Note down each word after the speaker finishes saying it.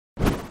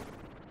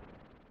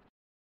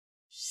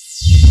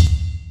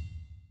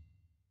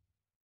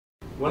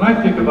When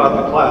I think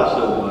about the class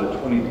of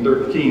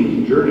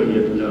 2013's journey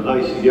at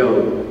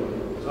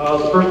ICO,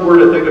 the first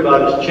word I think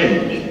about is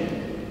change.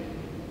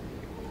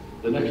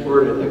 The next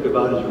word I think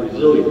about is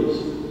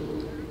resilience.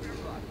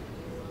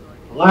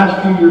 The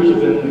last few years have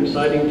been an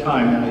exciting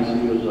time in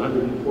ICO's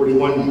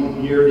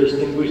 141-year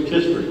distinguished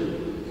history.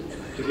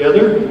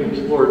 Together, we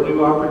explored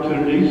new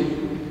opportunities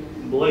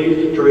and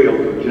blazed a trail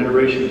for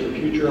generations of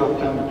future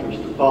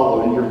optometrists to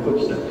follow in your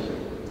footsteps.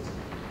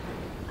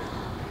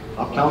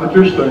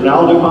 Optometrists are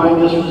now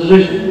defined as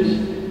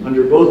physicians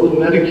under both the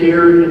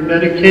Medicare and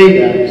Medicaid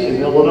Acts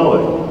in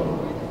Illinois.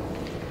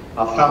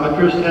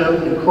 Optometrists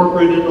have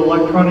incorporated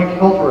electronic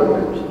health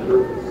records that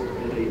are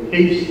at a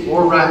pace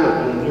more rapid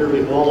than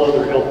nearly all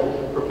other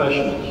health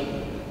professionals.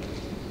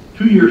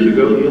 2 years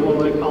ago, the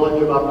Illinois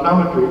College of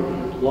Optometry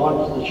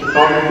launched the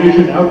Chicago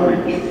Vision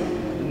Outreach,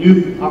 a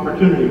new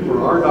opportunity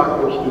for our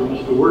doctoral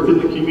students to work in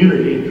the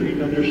community and treat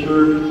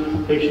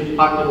underserved patient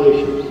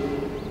populations.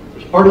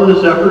 As part of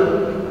this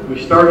effort, we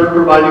started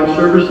providing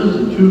services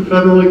in 2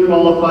 federally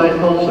qualified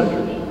health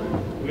centers.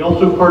 We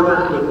also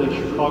partnered with the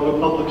Chicago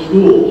Public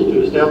Schools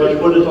to establish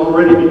what has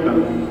already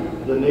become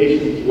the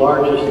nation's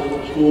largest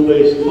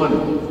school-based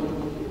clinic.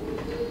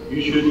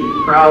 You should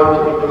be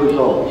proud of the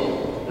results.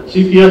 At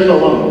CPS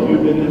alone,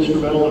 you've been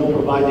instrumental in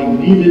providing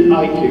needed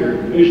eye care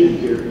and vision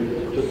care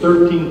to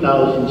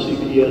 13,000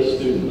 CPS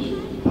students,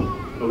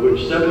 of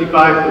which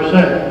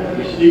 75%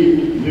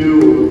 received new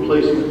or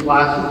replacement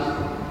classes.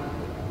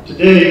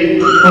 Today,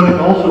 the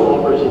clinic also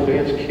offers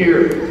advanced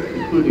care,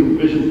 including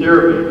vision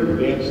therapy and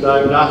advanced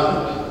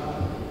diagnostics.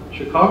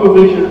 Chicago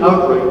Vision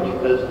Outreach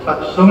has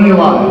touched so many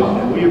lives,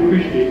 and we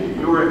appreciate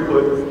your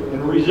input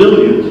and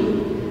resilience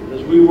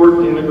as we work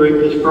to integrate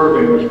this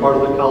program as part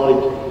of the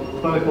college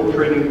clinical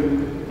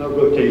training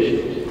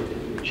rotations.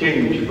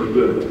 Change for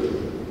good.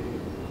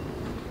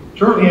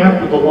 Shortly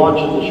after the launch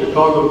of the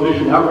Chicago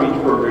Vision Outreach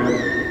program,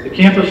 the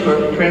campus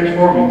started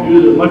transforming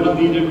due to much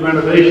needed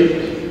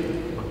renovations.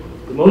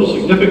 The most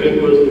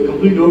significant was the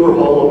complete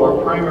overhaul of our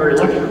primary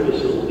lecture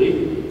facility,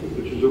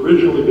 which was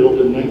originally built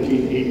in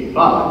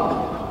 1985.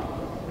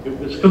 It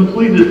was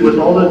completed with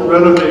all its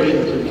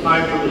renovations in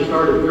time for the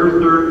start of your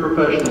 3rd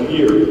professional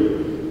year.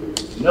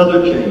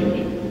 Another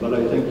change, but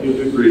I think you'd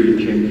agree, a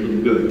change for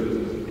the good.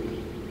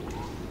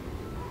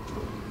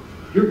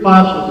 Your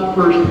class was the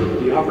first with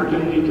the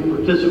opportunity to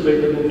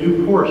participate in a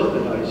new course at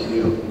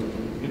ICO,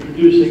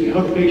 introducing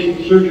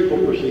outpatient surgical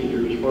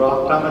procedures for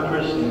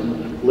optometrists and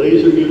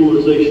laser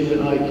utilization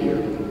in eye care,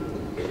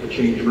 a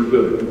change for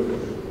good.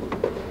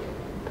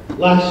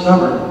 Last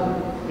summer,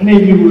 many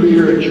of you were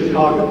here in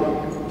Chicago,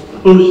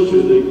 host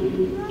to the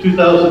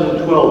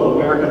 2012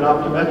 American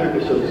Optometric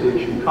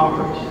Association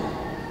Conference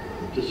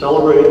to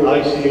celebrate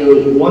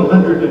ICO's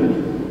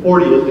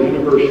 140th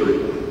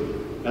anniversary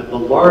at the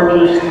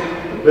largest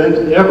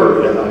event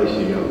ever at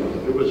ICO.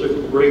 It was a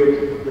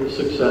great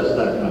success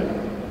that night.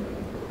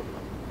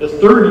 As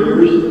 3rd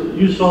years,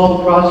 you saw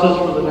the process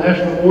for the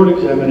National Board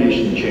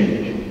Examination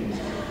change.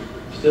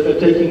 Instead of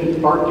taking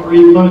Part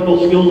 3 clinical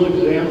skills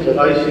exams at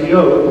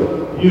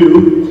ICO,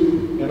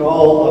 you and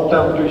all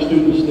optometry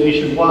students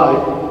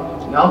nationwide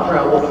now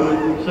travel to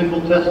a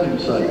single testing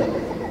site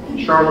in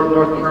Charlotte,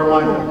 North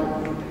Carolina.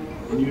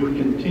 And you have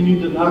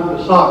continued to knock the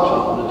socks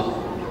off of this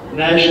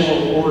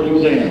national board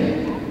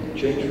exam.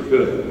 Change for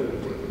good.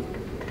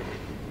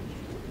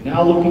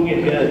 Now looking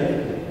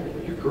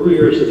ahead, your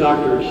career as a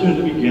doctor is soon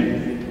to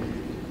begin.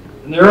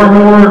 And there are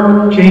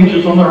more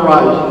changes on the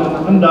horizon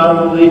and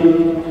undoubtedly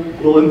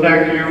will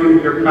impact you and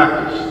your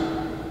practice.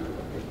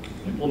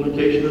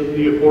 Implementation of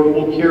the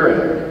Affordable Care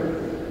Act,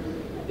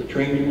 the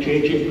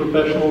changing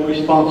professional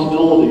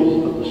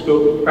responsibilities of the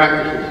scope of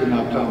practices in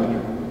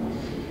optometry.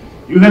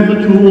 You have the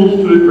tools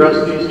to address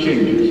these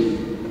changes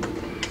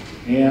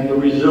and the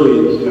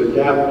resilience to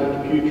adapt to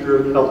the future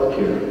of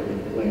healthcare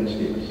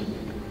landscapes.